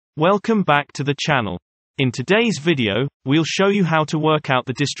Welcome back to the channel. In today's video, we'll show you how to work out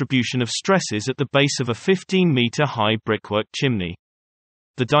the distribution of stresses at the base of a 15-meter high brickwork chimney.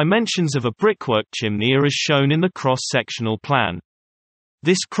 The dimensions of a brickwork chimney are as shown in the cross-sectional plan.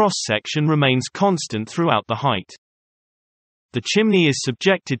 This cross-section remains constant throughout the height. The chimney is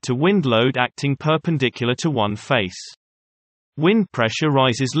subjected to wind load acting perpendicular to one face. Wind pressure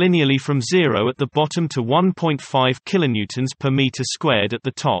rises linearly from 0 at the bottom to 1.5 kN per meter squared at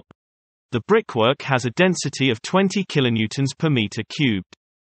the top. The brickwork has a density of 20 kN per meter cubed.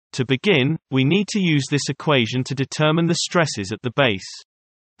 To begin, we need to use this equation to determine the stresses at the base.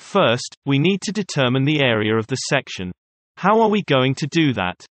 First, we need to determine the area of the section. How are we going to do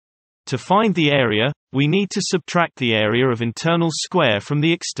that? To find the area, we need to subtract the area of internal square from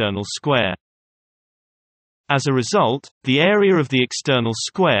the external square. As a result, the area of the external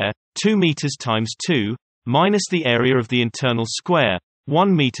square, 2 meters times 2, minus the area of the internal square,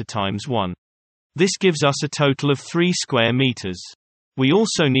 1 meter times 1. This gives us a total of 3 square meters. We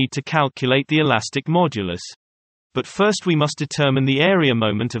also need to calculate the elastic modulus. But first we must determine the area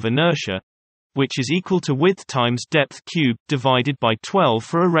moment of inertia, which is equal to width times depth cubed divided by 12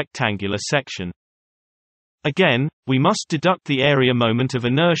 for a rectangular section. Again, we must deduct the area moment of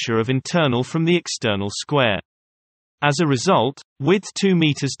inertia of internal from the external square. As a result, width 2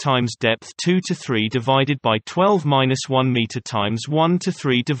 meters times depth 2 to 3 divided by 12 minus 1 meter times 1 to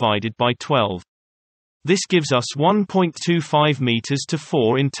 3 divided by 12. This gives us 1.25 meters to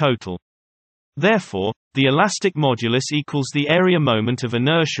 4 in total. Therefore, the elastic modulus equals the area moment of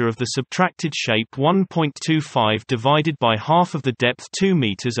inertia of the subtracted shape 1.25 divided by half of the depth 2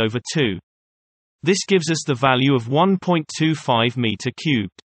 meters over 2. This gives us the value of 1.25 meter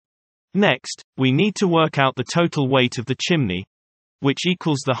cubed. Next, we need to work out the total weight of the chimney, which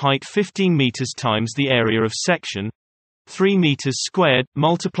equals the height 15 meters times the area of section, 3 meters squared,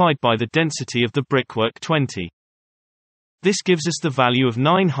 multiplied by the density of the brickwork 20. This gives us the value of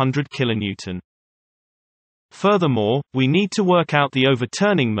 900 kN. Furthermore, we need to work out the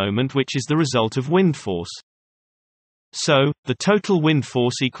overturning moment, which is the result of wind force. So, the total wind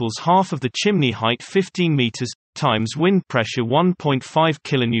force equals half of the chimney height 15 meters, times wind pressure 1.5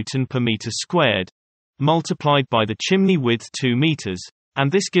 kN per meter squared, multiplied by the chimney width 2 meters,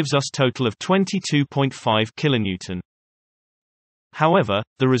 and this gives us total of 22.5 kN. However,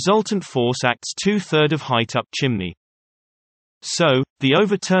 the resultant force acts 2/3 of height up chimney. So, the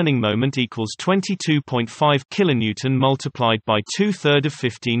overturning moment equals 22.5 kN multiplied by 2/3 of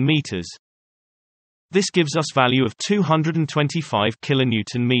 15 meters. This gives us value of 225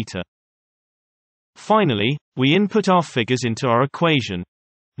 kN-meter. Finally, we input our figures into our equation.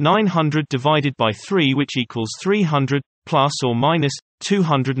 900 divided by 3, which equals 300, plus or minus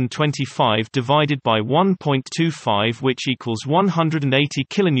 225 divided by 1.25, which equals 180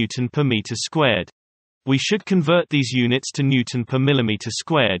 kN per meter squared. We should convert these units to Newton per millimeter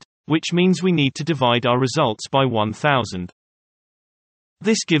squared, which means we need to divide our results by 1000.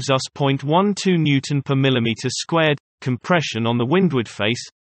 This gives us 0.12 Newton per millimeter squared, compression on the windward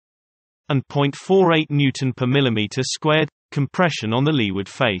face, and 0.48 Newton per millimeter squared, compression on the leeward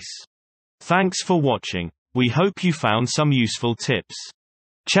face. Thanks for watching. We hope you found some useful tips.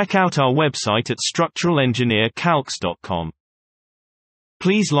 Check out our website at structuralengineercalcs.com.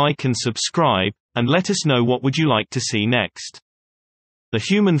 Please like and subscribe, and let us know what would you like to see next. The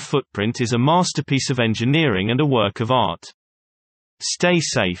human footprint is a masterpiece of engineering and a work of art. Stay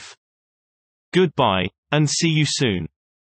safe. Goodbye, and see you soon.